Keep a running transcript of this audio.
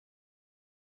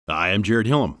I am Jared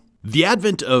Hillam. The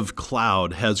advent of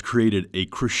cloud has created a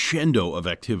crescendo of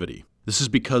activity. This is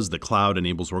because the cloud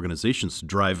enables organizations to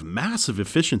drive massive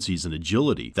efficiencies and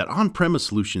agility that on-premise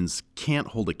solutions can't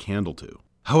hold a candle to.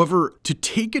 However, to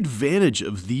take advantage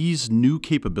of these new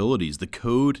capabilities, the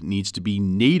code needs to be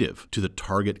native to the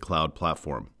target cloud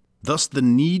platform. Thus, the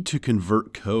need to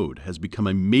convert code has become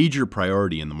a major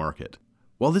priority in the market.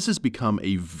 While this has become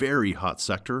a very hot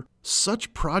sector,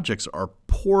 such projects are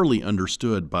poorly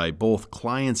understood by both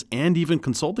clients and even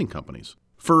consulting companies.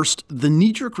 First, the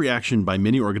knee-jerk reaction by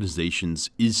many organizations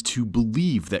is to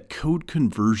believe that code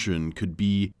conversion could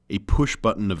be a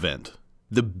push-button event.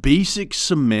 The basic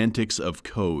semantics of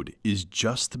code is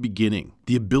just the beginning.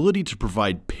 The ability to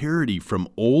provide parity from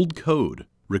old code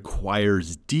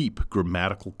requires deep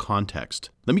grammatical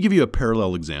context. Let me give you a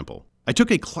parallel example. I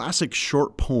took a classic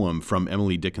short poem from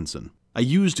Emily Dickinson. I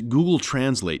used Google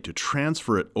Translate to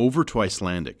transfer it over to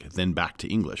Icelandic, then back to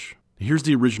English. Here's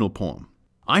the original poem.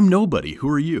 I'm nobody, who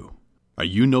are you? Are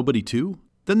you nobody too?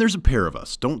 Then there's a pair of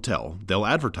us, don't tell, they'll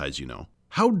advertise, you know.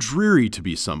 How dreary to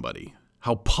be somebody.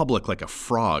 How public like a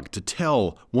frog to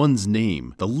tell one's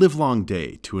name the livelong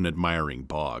day to an admiring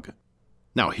bog.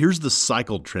 Now here's the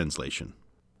cycled translation.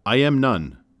 I am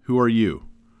none, who are you?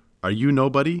 Are you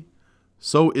nobody?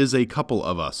 So is a couple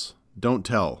of us, don't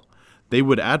tell. They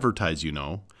would advertise, you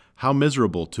know. How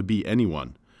miserable to be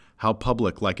anyone. How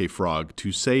public like a frog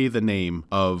to say the name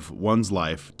of one's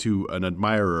life to an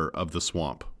admirer of the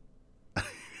swamp.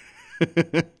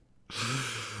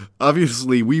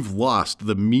 Obviously, we've lost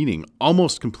the meaning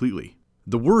almost completely.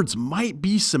 The words might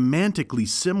be semantically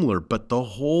similar, but the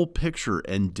whole picture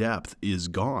and depth is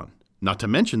gone. Not to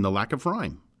mention the lack of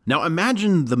rhyme. Now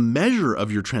imagine the measure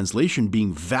of your translation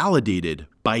being validated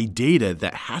by data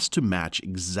that has to match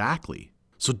exactly.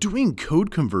 So doing code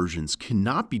conversions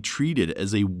cannot be treated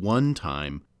as a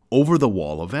one-time,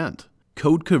 over-the-wall event.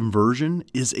 Code conversion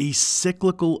is a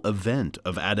cyclical event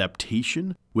of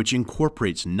adaptation which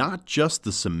incorporates not just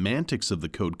the semantics of the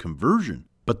code conversion,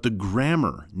 but the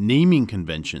grammar, naming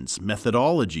conventions,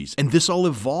 methodologies, and this all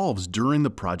evolves during the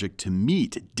project to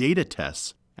meet data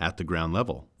tests at the ground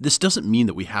level. This doesn't mean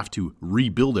that we have to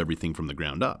rebuild everything from the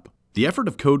ground up. The effort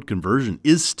of code conversion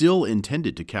is still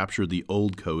intended to capture the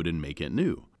old code and make it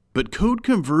new. But code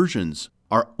conversions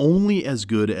are only as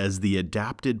good as the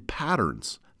adapted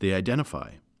patterns they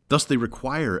identify. Thus, they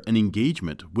require an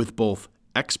engagement with both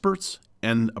experts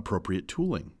and appropriate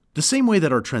tooling. The same way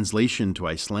that our translation to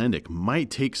Icelandic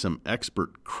might take some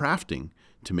expert crafting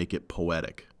to make it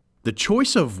poetic. The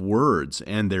choice of words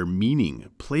and their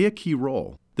meaning play a key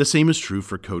role. The same is true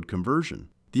for code conversion.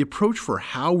 The approach for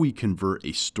how we convert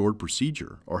a stored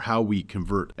procedure or how we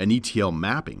convert an ETL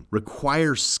mapping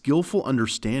requires skillful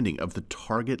understanding of the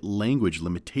target language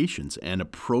limitations and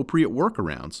appropriate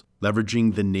workarounds,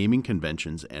 leveraging the naming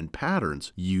conventions and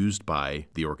patterns used by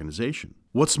the organization.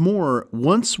 What's more,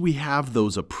 once we have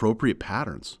those appropriate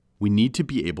patterns, we need to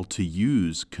be able to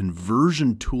use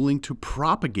conversion tooling to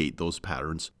propagate those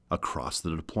patterns across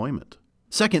the deployment.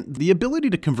 Second, the ability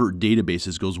to convert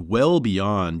databases goes well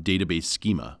beyond database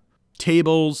schema.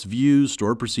 Tables, views,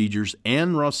 stored procedures,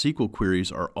 and raw SQL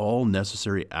queries are all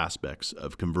necessary aspects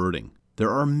of converting.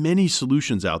 There are many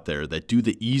solutions out there that do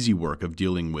the easy work of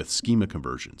dealing with schema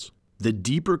conversions. The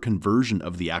deeper conversion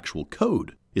of the actual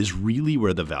code is really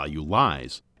where the value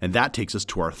lies. And that takes us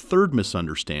to our third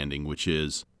misunderstanding, which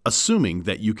is assuming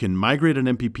that you can migrate an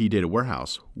MPP data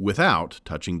warehouse without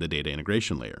touching the data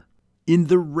integration layer. In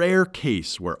the rare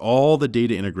case where all the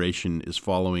data integration is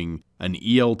following an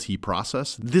ELT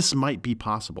process, this might be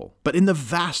possible. But in the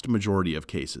vast majority of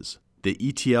cases, the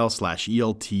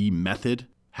ETL/ELT method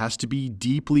has to be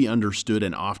deeply understood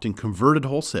and often converted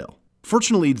wholesale.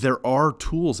 Fortunately, there are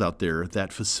tools out there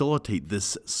that facilitate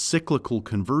this cyclical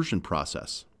conversion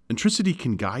process. Liquidity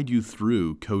can guide you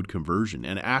through code conversion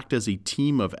and act as a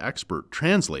team of expert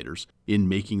translators in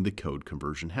making the code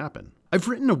conversion happen. I've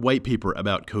written a white paper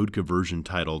about code conversion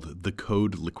titled The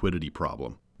Code Liquidity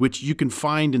Problem, which you can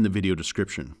find in the video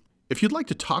description. If you'd like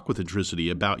to talk with Liquidity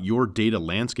about your data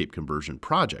landscape conversion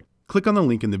project, click on the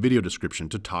link in the video description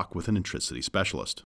to talk with an Liquidity specialist.